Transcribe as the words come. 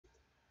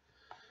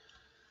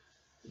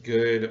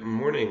Good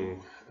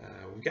morning.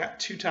 We've got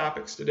two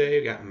topics today.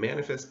 We've got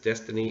Manifest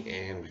Destiny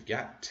and we've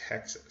got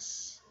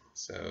Texas.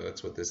 So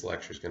that's what this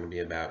lecture is going to be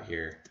about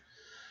here.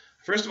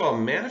 First of all,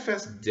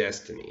 Manifest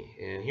Destiny.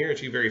 And here are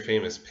two very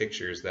famous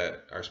pictures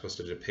that are supposed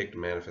to depict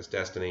Manifest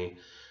Destiny.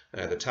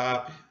 At the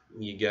top,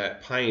 you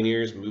got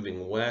pioneers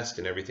moving west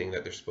and everything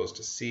that they're supposed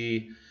to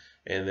see.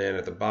 And then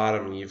at the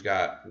bottom, you've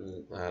got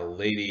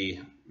Lady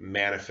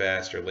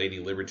Manifest or Lady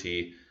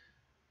Liberty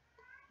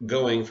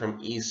going from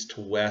east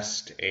to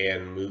west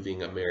and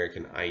moving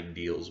American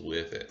ideals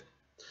with it.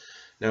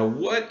 Now,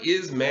 what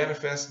is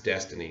manifest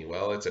destiny?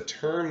 Well, it's a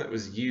term that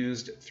was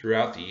used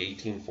throughout the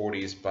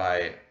 1840s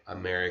by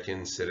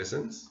American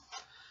citizens.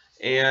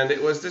 And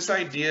it was this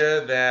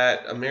idea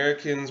that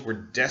Americans were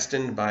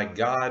destined by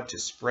God to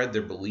spread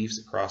their beliefs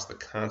across the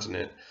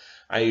continent.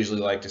 I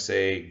usually like to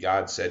say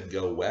God said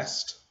go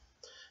west.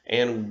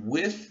 And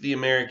with the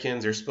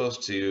Americans, they're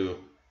supposed to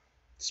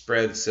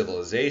spread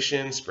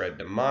civilization, spread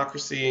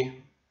democracy,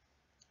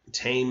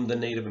 tame the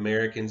Native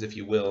Americans, if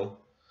you will.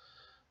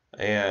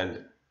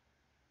 And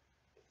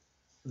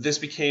this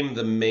became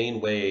the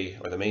main way,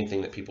 or the main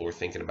thing that people were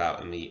thinking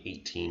about in the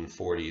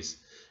 1840s.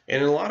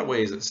 And in a lot of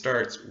ways, it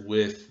starts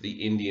with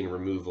the Indian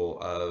removal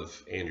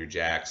of Andrew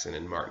Jackson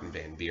and Martin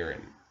Van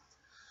Buren.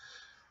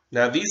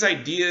 Now, these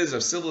ideas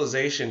of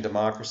civilization,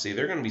 democracy,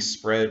 they're going to be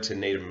spread to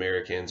Native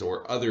Americans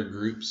or other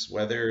groups,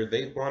 whether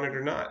they want it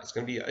or not. It's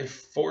going to be a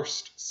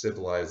forced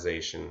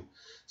civilization.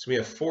 It's going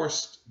to be a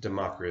forced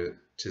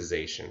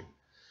democratization.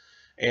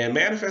 And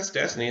Manifest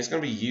Destiny is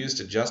going to be used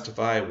to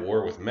justify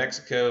war with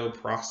Mexico,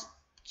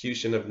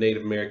 prosecution of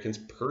Native Americans,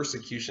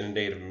 persecution of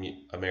Native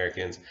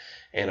Americans,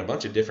 and a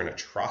bunch of different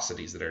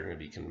atrocities that are going to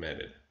be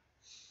committed.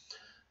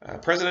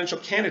 Presidential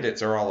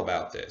candidates are all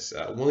about this.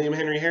 William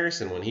Henry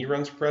Harrison, when he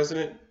runs for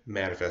president,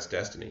 Manifest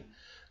Destiny.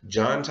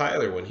 John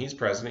Tyler, when he's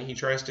president, he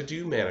tries to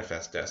do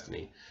Manifest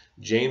Destiny.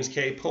 James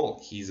K.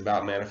 Polk, he's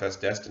about Manifest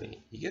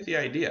Destiny. You get the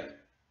idea.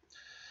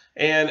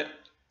 And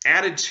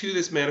added to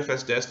this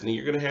Manifest Destiny,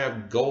 you're going to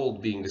have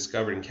gold being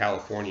discovered in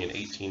California in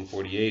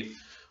 1848,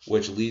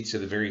 which leads to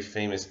the very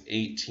famous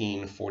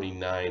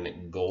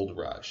 1849 gold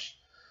rush.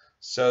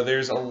 So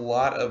there's a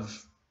lot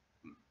of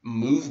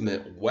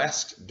movement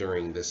west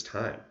during this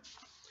time.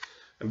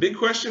 A big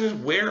question is,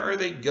 where are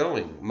they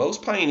going?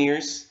 Most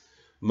pioneers,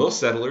 most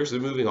settlers, they're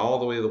moving all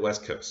the way to the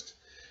west coast.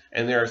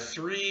 And there are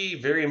three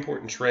very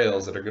important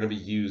trails that are going to be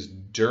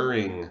used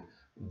during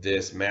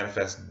this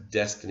Manifest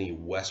Destiny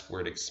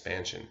westward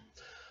expansion.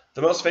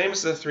 The most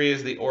famous of the three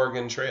is the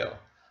Oregon Trail.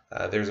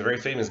 There's a very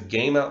famous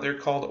game out there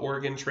called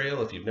Oregon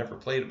Trail. If you've never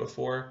played it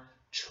before,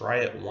 try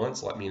it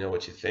once. Let me know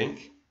what you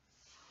think.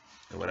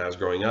 And when I was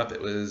growing up, it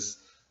was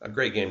a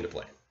great game to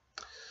play.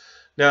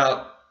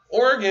 Now,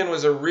 Oregon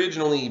was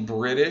originally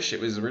British. It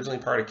was originally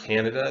part of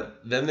Canada.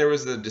 Then there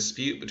was the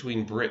dispute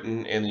between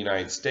Britain and the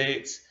United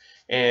States.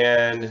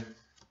 And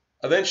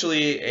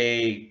eventually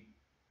a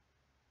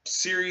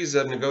series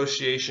of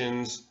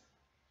negotiations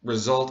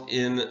result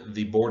in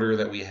the border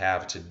that we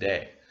have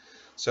today.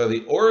 So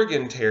the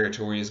Oregon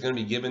Territory is going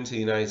to be given to the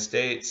United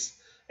States,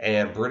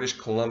 and British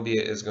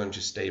Columbia is going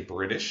to stay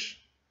British.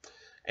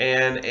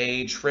 And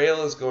a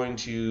trail is going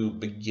to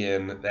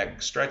begin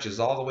that stretches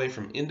all the way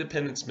from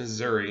Independence,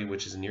 Missouri,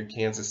 which is near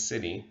Kansas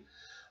City,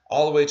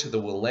 all the way to the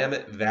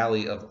Willamette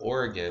Valley of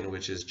Oregon,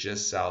 which is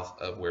just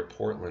south of where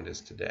Portland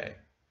is today.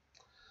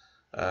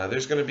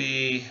 There's going to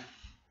be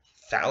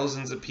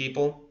thousands of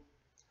people.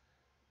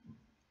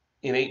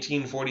 In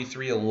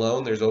 1843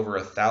 alone, there's over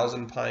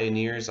 1,000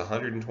 pioneers,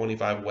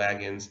 125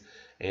 wagons,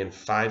 and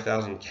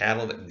 5,000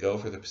 cattle that go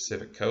for the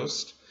Pacific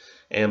coast.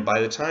 And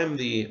by the time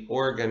the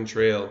Oregon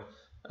Trail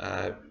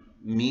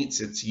meets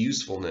its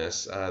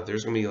usefulness,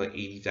 there's going to be like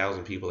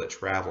 80,000 people that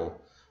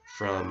travel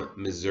from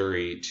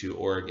Missouri to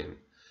Oregon.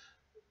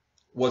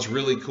 What's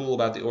really cool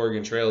about the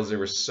Oregon Trail is there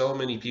were so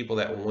many people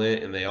that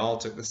went and they all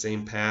took the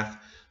same path.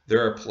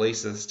 There are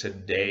places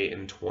today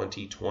in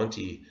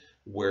 2020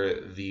 where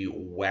the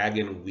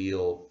wagon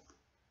wheel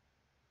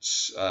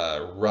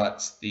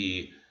ruts,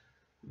 the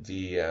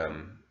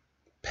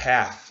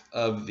path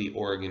of the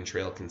Oregon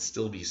Trail can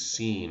still be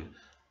seen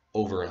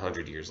over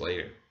 100 years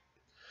later.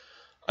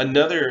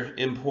 Another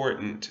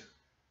important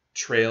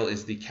trail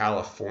is the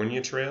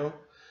California Trail.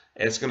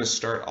 And it's going to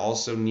start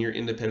also near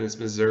Independence,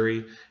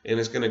 Missouri, and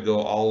it's going to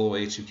go all the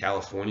way to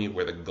California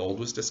where the gold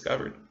was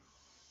discovered.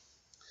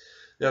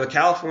 Now, the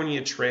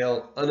California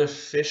Trail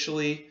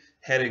unofficially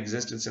had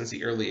existed since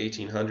the early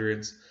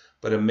 1800s,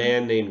 but a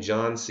man named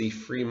John C.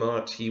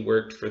 Fremont, he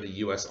worked for the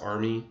U.S.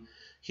 Army.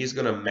 He's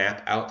going to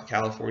map out the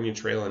California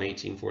Trail in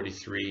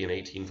 1843 and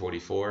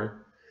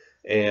 1844,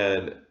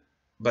 and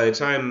by the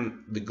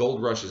time the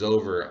gold rush is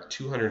over,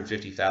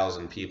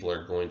 250,000 people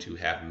are going to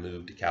have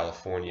moved to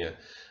California,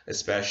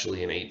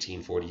 especially in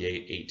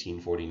 1848,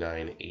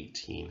 1849,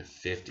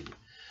 1850.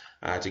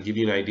 To give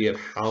you an idea of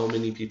how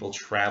many people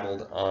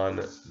traveled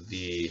on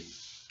the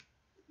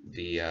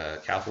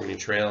California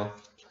Trail,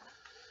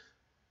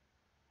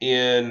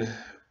 in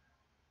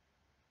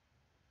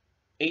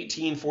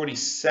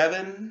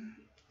 1847,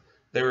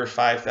 there were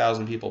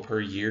 5,000 people per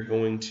year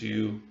going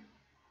to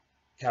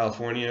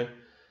California.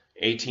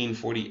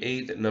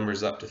 1848, that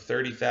number's up to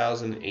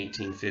 30,000.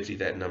 1850,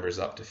 that number's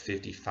up to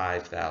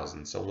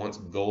 55,000. So once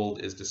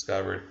gold is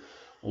discovered,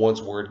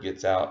 once word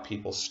gets out,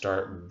 people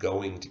start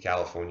going to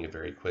California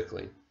very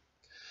quickly.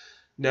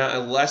 Now, a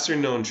lesser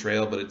known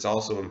trail, but it's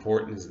also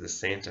important, is the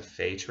Santa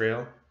Fe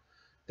Trail.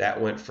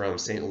 That went from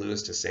St.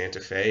 Louis to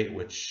Santa Fe,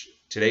 which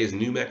today is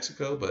New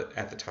Mexico, but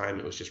at the time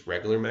it was just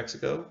regular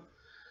Mexico.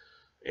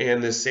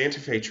 And the Santa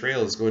Fe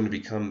Trail is going to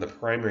become the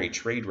primary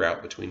trade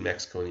route between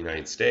Mexico and the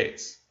United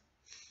States.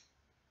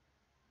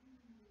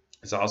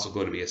 It's also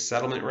going to be a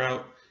settlement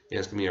route, and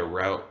it's going to be a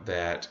route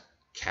that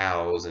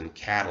cows and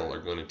cattle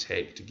are going to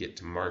take to get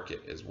to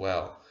market as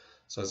well.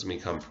 So it's going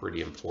to become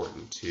pretty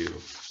important too.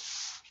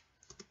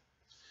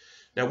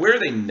 Now, where are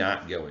they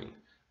not going?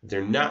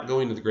 They're not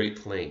going to the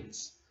Great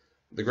Plains.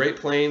 The Great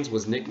Plains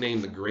was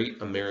nicknamed the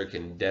Great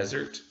American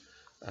Desert.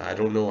 I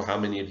don't know how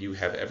many of you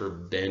have ever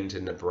been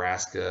to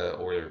Nebraska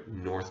or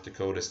North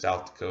Dakota,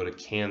 South Dakota,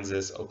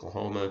 Kansas,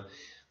 Oklahoma,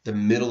 the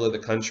middle of the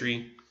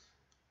country.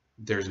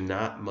 There's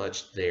not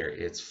much there.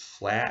 It's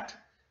flat.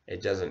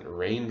 It doesn't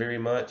rain very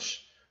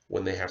much.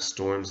 When they have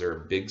storms, there are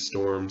big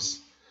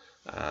storms.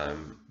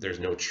 There's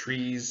no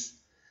trees.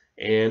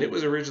 And it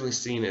was originally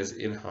seen as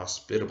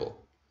inhospitable.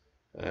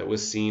 It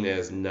was seen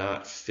as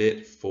not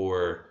fit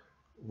for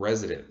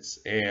residents.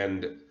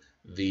 And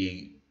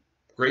the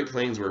Great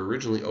Plains were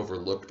originally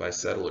overlooked by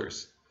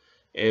settlers.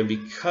 And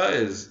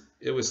because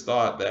it was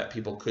thought that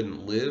people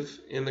couldn't live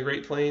in the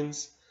Great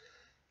Plains,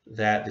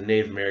 that the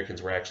Native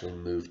Americans were actually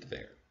moved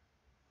there.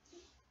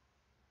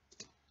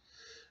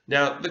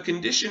 Now, the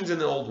conditions in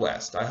the Old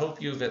West. I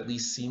hope you've at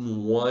least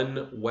seen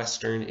one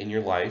Western in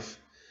your life.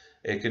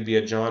 It could be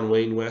a John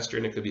Wayne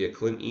Western. It could be a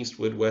Clint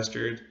Eastwood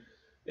Western.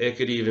 It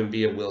could even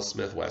be a Will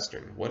Smith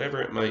Western,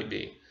 whatever it might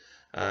be.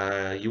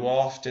 You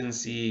often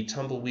see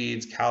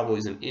tumbleweeds,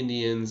 cowboys and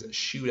Indians,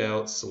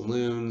 shootouts,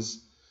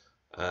 saloons,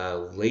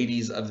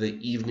 ladies of the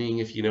evening,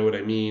 if you know what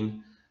I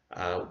mean.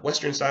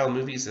 Western-style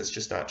movies, that's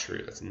just not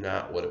true. That's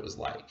not what it was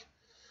like.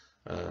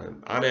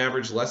 On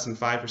average, less than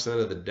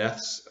 5% of the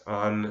deaths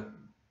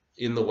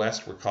in the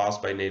West were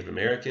caused by Native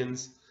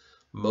Americans.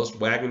 Most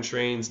wagon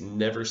trains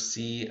never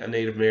see a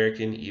Native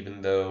American,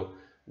 even though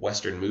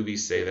Western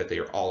movies say that they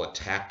are all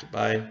attacked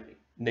by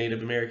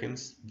Native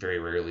Americans. Very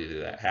rarely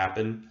did that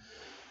happen.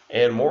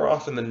 And more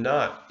often than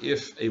not,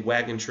 if a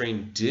wagon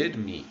train did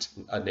meet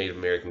a Native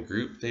American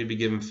group, they'd be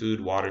given food,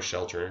 water,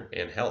 shelter,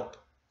 and help.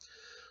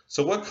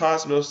 So what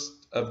caused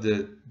most of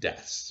the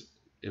deaths?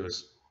 It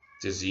was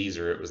disease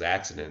or it was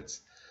accidents.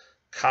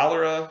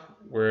 Cholera,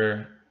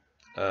 where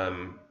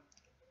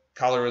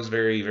cholera is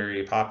very,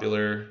 very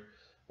popular,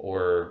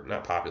 or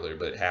not popular,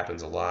 but it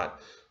happens a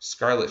lot.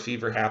 Scarlet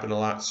fever happened a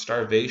lot.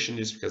 Starvation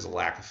just because of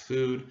lack of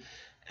food.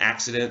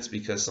 Accidents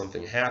because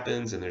something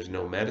happens and there's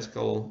no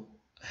medical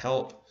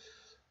help.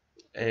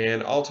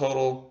 And all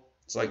total,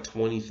 it's like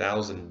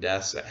 20,000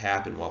 deaths that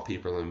happen while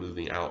people are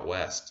moving out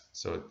west.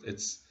 So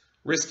it's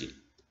risky.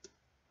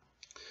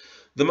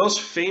 The most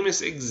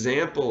famous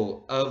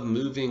example of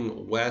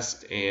moving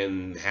west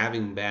and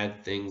having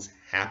bad things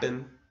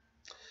happen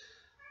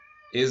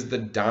is the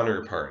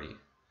Donner Party.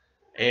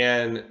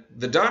 And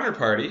the Donner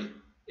Party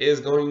is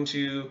going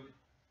to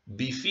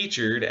be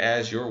featured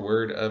as your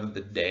word of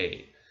the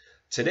day.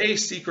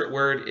 Today's secret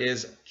word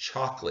is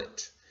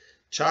chocolate.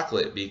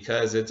 Chocolate,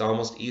 because it's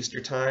almost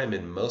Easter time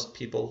and most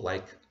people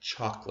like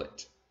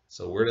chocolate.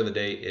 So word of the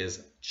day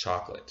is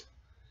chocolate.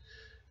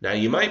 Now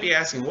you might be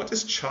asking, what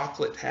does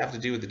chocolate have to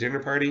do with the dinner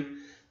party?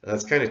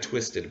 That's kind of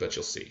twisted, but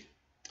you'll see.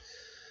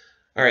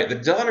 All right, the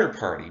Donner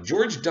Party.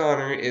 George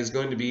Donner is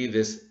going to be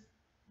this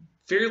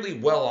fairly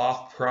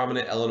well-off,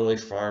 prominent Illinois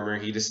farmer.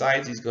 He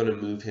decides he's going to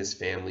move his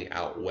family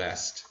out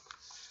west.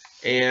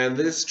 And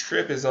this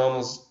trip is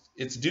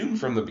it's doomed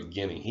from the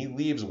beginning. He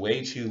leaves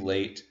way too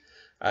late.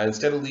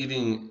 Instead of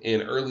leaving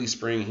in early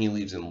spring, he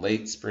leaves in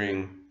late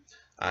spring.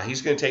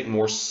 He's going to take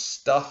more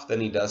stuff than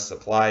he does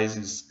supplies.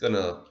 He's going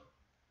to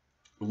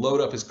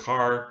load up his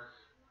car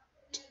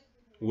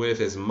with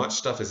as much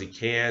stuff as he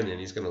can, and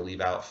he's going to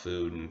leave out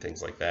food and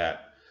things like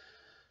that.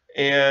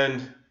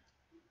 And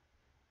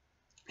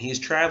he's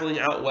traveling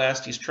out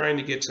west. He's trying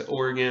to get to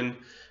Oregon,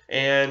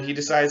 and he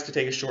decides to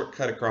take a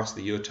shortcut across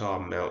the Utah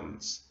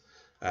Mountains.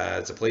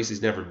 It's a place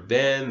he's never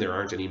been. There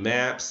aren't any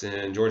maps,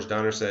 and George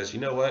Donner says, you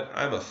know what?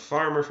 I'm a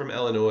farmer from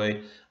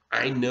Illinois.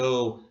 I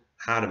know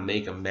how to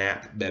make a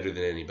map better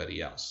than anybody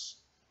else.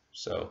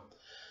 So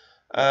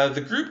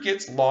the group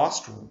gets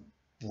lost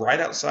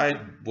right outside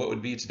what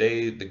would be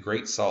today the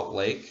Great Salt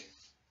Lake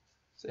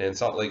and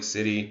Salt Lake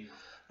City.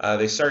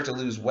 They start to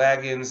lose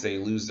wagons. They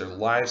lose their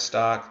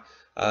livestock.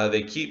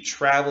 They keep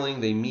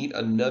traveling. They meet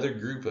another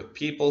group of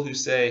people who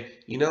say,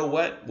 you know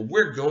what,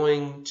 we're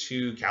going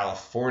to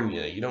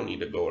California. You don't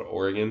need to go to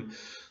Oregon.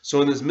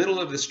 So in this middle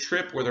of this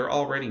trip where they're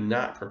already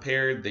not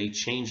prepared, they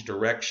change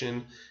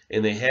direction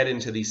and they head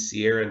into the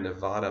Sierra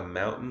Nevada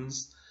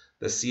mountains.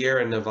 The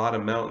Sierra Nevada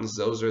mountains,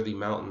 those are the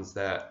mountains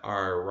that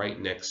are right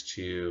next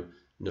to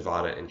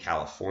Nevada and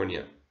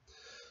California.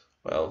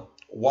 Well,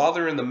 while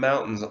they're in the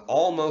mountains,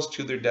 almost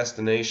to their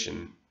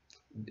destination,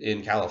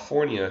 in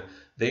California,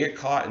 they get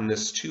caught in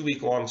this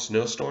 2-week-long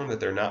snowstorm that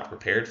they're not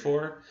prepared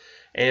for.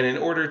 And in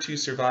order to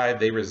survive,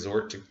 they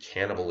resort to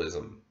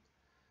cannibalism.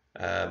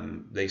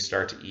 They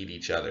start to eat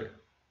each other.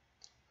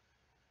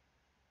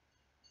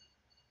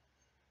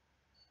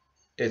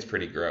 It's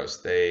pretty gross.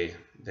 They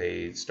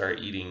start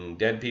eating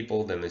dead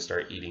people, then they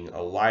start eating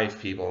alive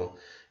people.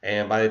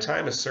 And by the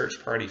time a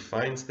search party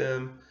finds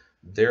them,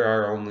 there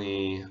are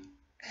only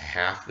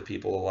half the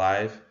people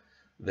alive.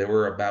 There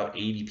were about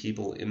 80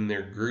 people in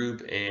their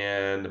group,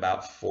 and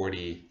about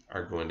 40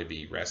 are going to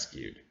be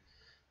rescued.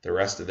 The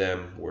rest of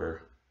them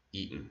were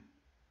eaten.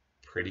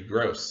 Pretty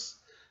gross.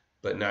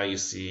 But now you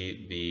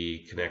see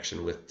the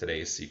connection with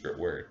today's secret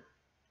word.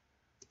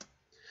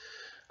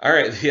 All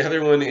right, the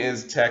other one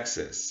is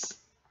Texas.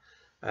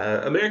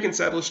 American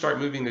settlers start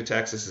moving to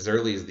Texas as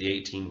early as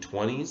the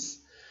 1820s,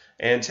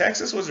 and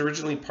Texas was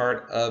originally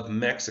part of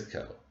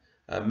Mexico.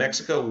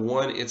 Mexico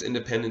won its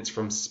independence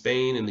from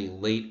Spain in the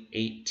late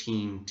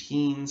 18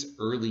 teens,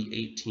 early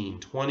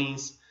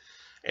 1820s,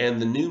 and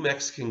the new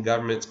Mexican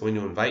government is going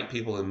to invite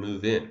people to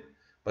move in.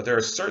 But there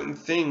are certain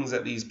things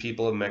that these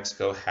people of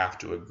Mexico have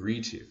to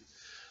agree to.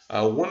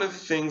 One of the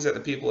things that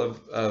the people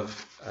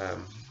of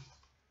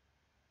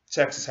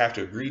Texas have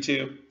to agree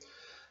to,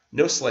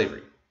 no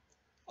slavery.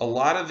 A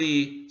lot of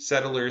the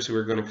settlers who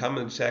are going to come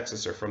into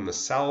Texas are from the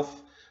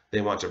South.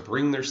 They want to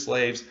bring their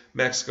slaves.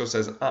 Mexico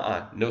says,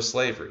 no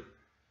slavery.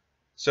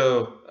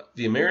 So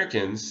the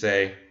Americans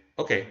say,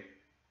 okay,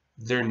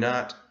 they're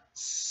not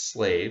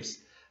slaves.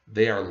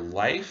 They are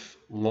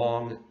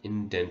lifelong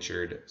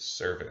indentured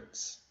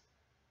servants.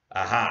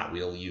 Aha,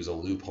 we'll use a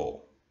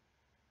loophole.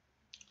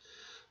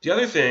 The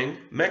other thing,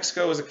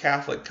 Mexico is a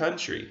Catholic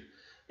country,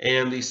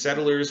 and the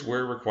settlers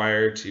were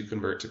required to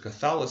convert to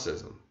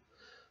Catholicism.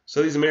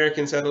 So these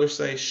American settlers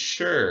say,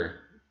 sure,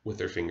 with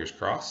their fingers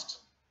crossed,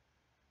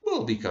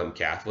 we'll become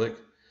Catholic.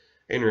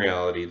 In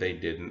reality, they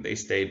didn't. They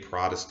stayed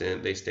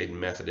Protestant, they stayed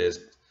Methodist,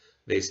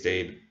 they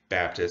stayed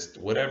Baptist,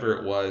 whatever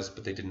it was,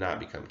 but they did not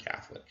become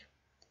Catholic.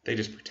 They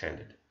just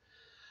pretended.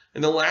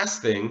 And the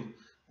last thing,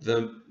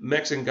 the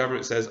Mexican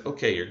government says,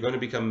 okay, you're going to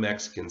become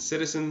Mexican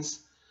citizens.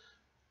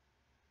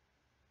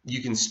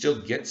 You can still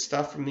get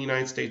stuff from the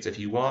United States if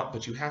you want,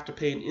 but you have to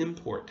pay an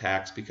import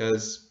tax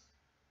because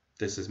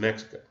this is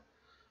Mexico.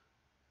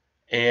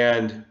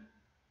 And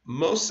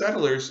most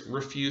settlers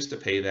refused to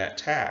pay that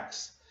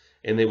tax,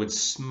 and they would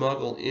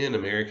smuggle in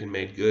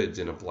American-made goods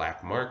in a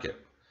black market.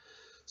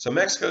 So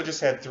Mexico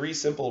just had 3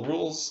 simple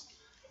rules,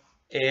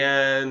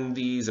 and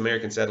these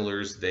American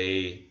settlers,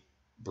 they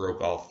broke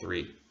all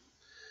 3.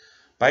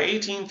 By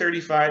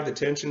 1835, the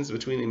tensions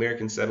between the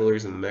American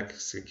settlers and the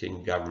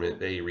Mexican government,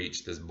 they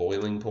reached this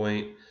boiling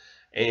point,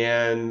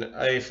 and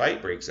a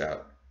fight breaks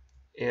out.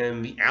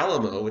 And the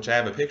Alamo, which I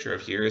have a picture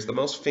of here, is the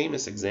most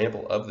famous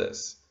example of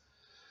this.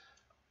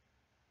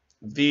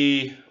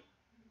 The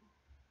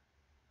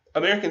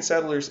American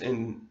settlers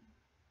in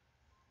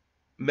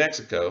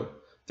Mexico,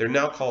 they're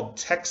now called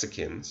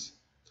Texicans.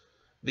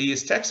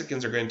 These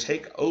Texicans are going to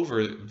take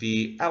over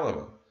the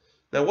Alamo.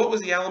 Now, what was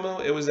the Alamo?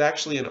 It was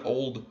actually an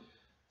old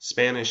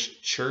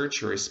Spanish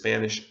church or a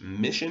Spanish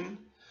mission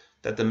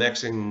that the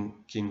Mexican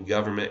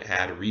government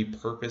had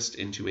repurposed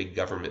into a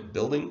government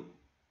building.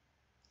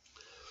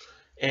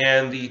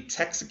 And the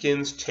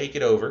Texicans take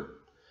it over.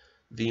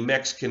 The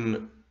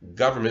Mexican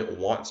government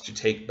wants to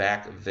take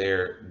back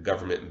their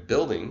government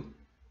building,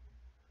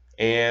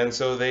 and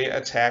so they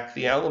attack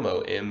the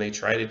Alamo and they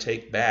try to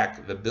take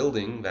back the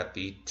building that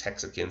the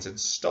Texicans had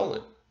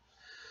stolen.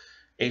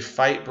 A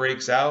fight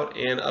breaks out,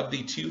 and of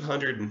the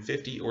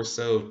 250 or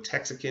so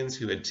Texicans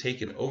who had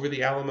taken over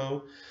the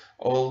Alamo,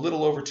 a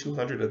little over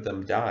 200 of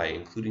them die,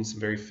 including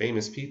some very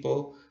famous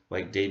people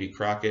like Davy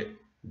Crockett,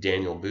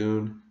 Daniel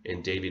Boone,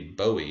 and David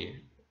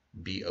Bowie,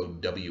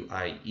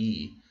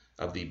 B-O-W-I-E,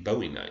 of the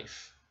Bowie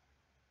knife.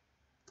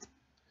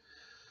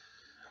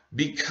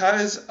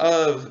 Because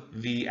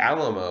of the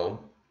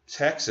Alamo,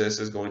 Texas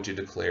is going to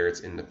declare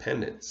its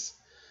independence.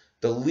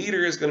 The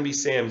leader is going to be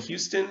Sam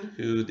Houston,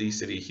 who the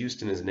city of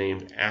Houston is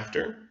named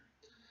after.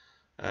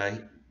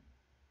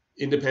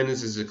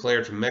 Independence is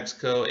declared from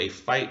Mexico. A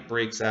fight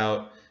breaks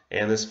out,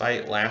 and this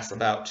fight lasts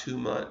about 2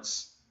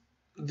 months.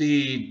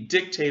 The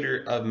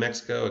dictator of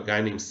Mexico, a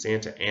guy named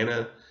Santa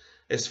Anna,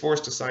 is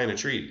forced to sign a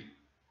treaty.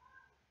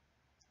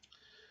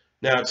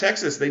 Now,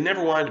 Texas, they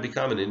never wanted to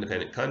become an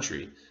independent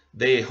country.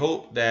 They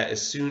hoped that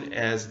as soon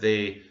as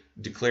they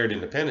declared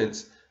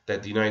independence,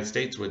 that the United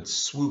States would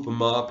swoop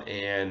them up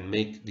and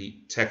make the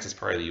Texas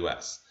part of the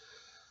U.S.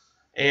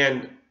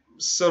 And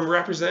some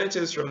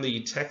representatives from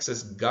the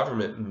Texas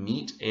government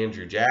meet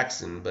Andrew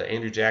Jackson, but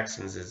Andrew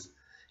Jackson's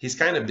he's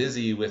kind of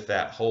busy with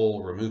that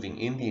whole removing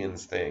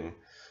Indians thing,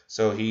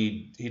 so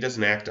he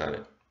doesn't act on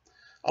it.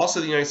 Also,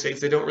 the United States,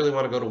 they don't really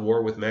want to go to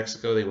war with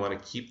Mexico. They want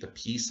to keep the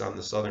peace on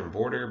the southern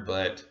border,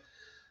 but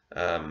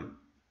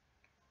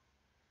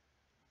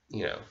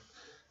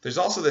there's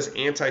also this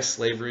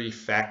anti-slavery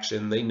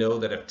faction. They know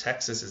that if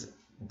Texas is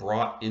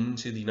brought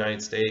into the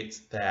United States,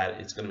 that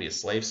it's going to be a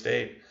slave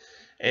state.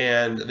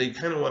 And they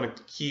kind of want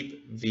to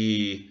keep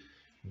the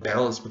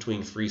balance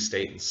between free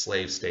state and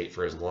slave state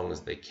for as long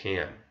as they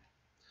can.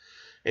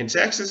 And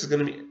Texas is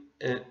going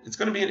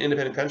to be an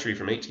independent country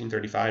from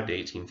 1835 to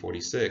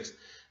 1846.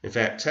 In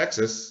fact,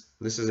 Texas,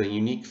 this is a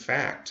unique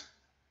fact,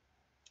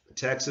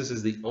 Texas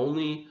is the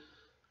only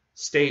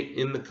state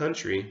in the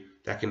country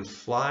that can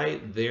fly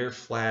their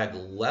flag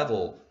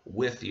level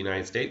with the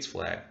United States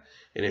flag.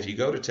 And if you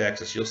go to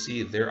Texas, you'll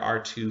see there are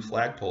two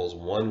flagpoles,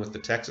 one with the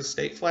Texas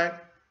state flag,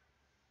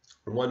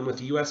 one with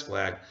the U.S.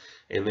 flag,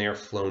 and they are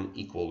flown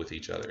equal with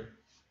each other.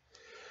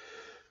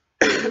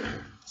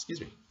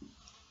 Excuse me.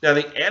 Now,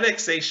 the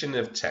annexation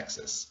of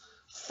Texas.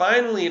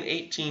 Finally, in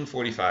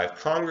 1845,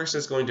 Congress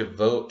is going to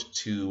vote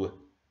to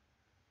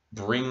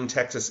bring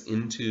Texas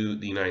into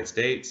the United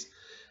States.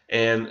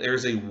 And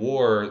there's a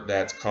war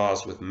that's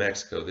caused with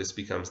Mexico. This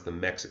becomes the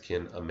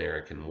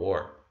Mexican-American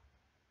War.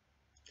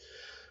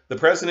 The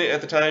president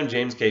at the time,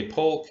 James K.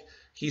 Polk,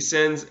 he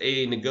sends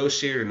a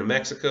negotiator to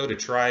Mexico to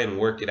try and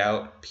work it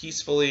out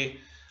peacefully.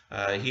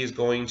 He is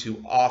going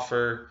to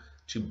offer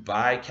to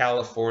buy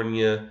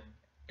California,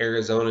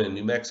 Arizona, and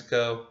New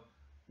Mexico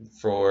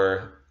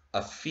for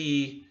a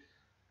fee,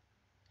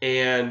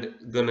 and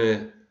going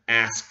to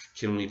ask,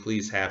 can we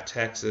please have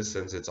Texas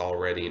since it's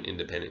already an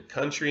independent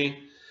country?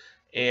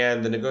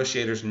 And the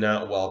negotiator's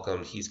not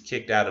welcomed. He's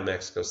kicked out of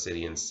Mexico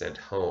City and sent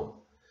home.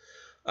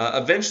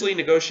 Eventually,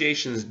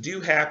 negotiations do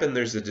happen.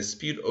 There's a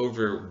dispute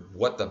over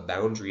what the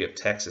boundary of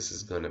Texas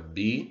is going to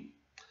be.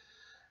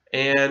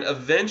 And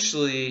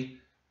eventually,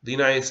 the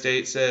United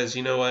States says,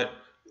 you know what?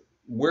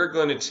 We're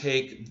going to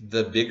take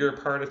the bigger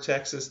part of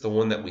Texas, the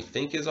one that we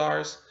think is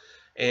ours,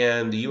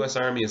 and the U.S.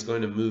 Army is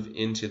going to move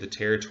into the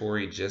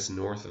territory just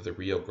north of the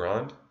Rio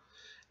Grande.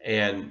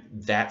 And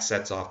that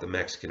sets off the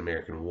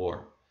Mexican-American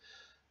War.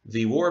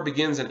 The war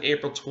begins on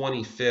April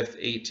 25th,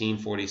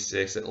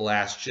 1846. It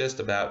lasts just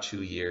about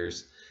 2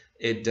 years.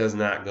 It does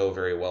not go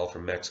very well for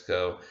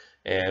Mexico,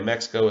 and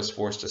Mexico is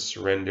forced to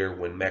surrender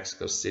when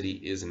Mexico City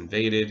is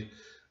invaded.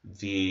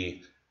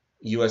 The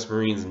U.S.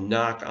 Marines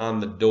knock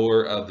on the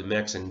door of the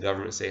Mexican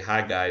government and say,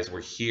 "Hi guys,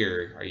 we're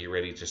here. Are you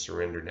ready to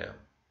surrender now?"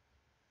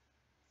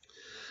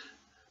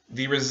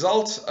 The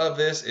result of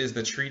this is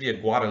the Treaty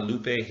of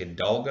Guadalupe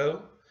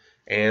Hidalgo.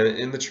 And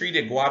in the Treaty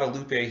of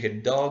Guadalupe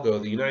Hidalgo,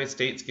 the United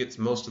States gets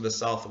most of the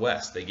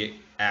Southwest. They get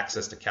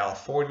access to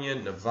California,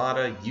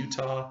 Nevada,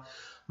 Utah,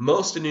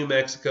 most of New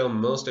Mexico,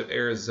 most of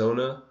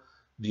Arizona.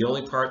 The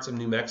only parts of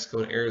New Mexico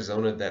and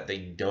Arizona that they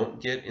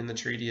don't get in the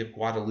Treaty of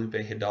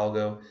Guadalupe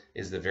Hidalgo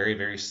is the very,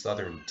 very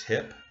southern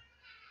tip.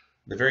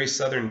 The very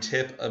southern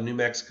tip of New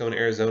Mexico and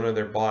Arizona,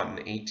 they're bought in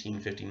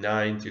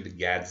 1859 through the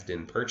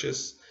Gadsden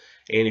Purchase.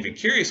 And if you're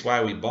curious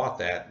why we bought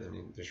that, I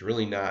mean, there's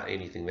really not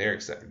anything there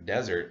except for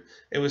desert.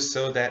 It was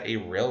so that a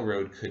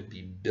railroad could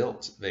be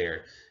built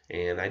there.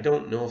 And I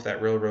don't know if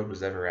that railroad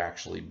was ever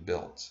actually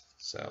built.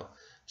 So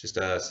just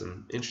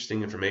some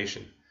interesting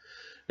information.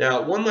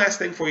 Now, one last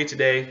thing for you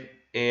today,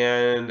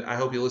 and I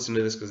hope you listen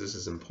to this because this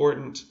is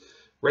important.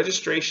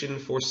 Registration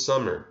for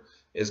summer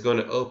is going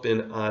to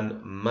open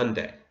on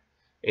Monday.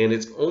 And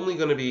it's only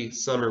going to be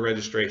summer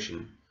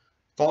registration.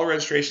 Fall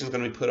registration is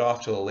going to be put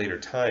off till a later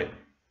time.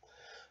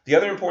 The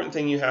other important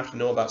thing you have to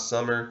know about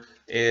summer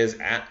is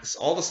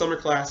all the summer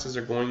classes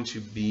are going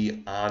to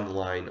be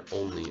online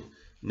only.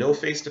 No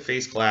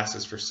face-to-face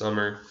classes for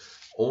summer,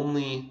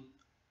 only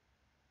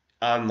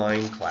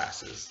online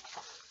classes.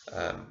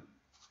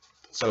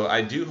 So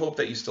I do hope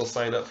that you still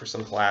sign up for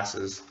some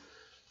classes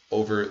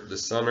over the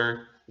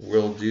summer.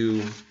 We'll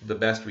do the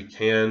best we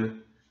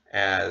can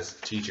as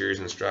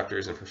teachers,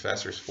 instructors, and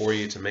professors for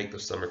you to make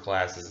those summer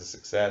classes a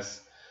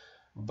success.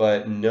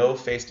 But no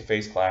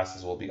face-to-face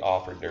classes will be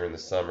offered during the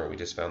summer. We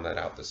just found that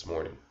out this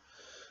morning.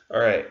 All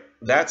right,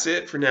 that's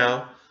it for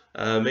now.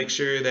 Make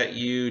sure that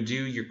you do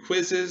your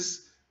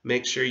quizzes.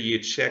 Make sure you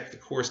check the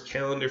course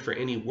calendar for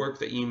any work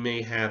that you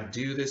may have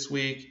due this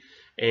week.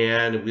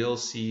 And we'll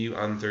see you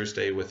on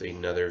Thursday with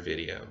another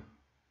video.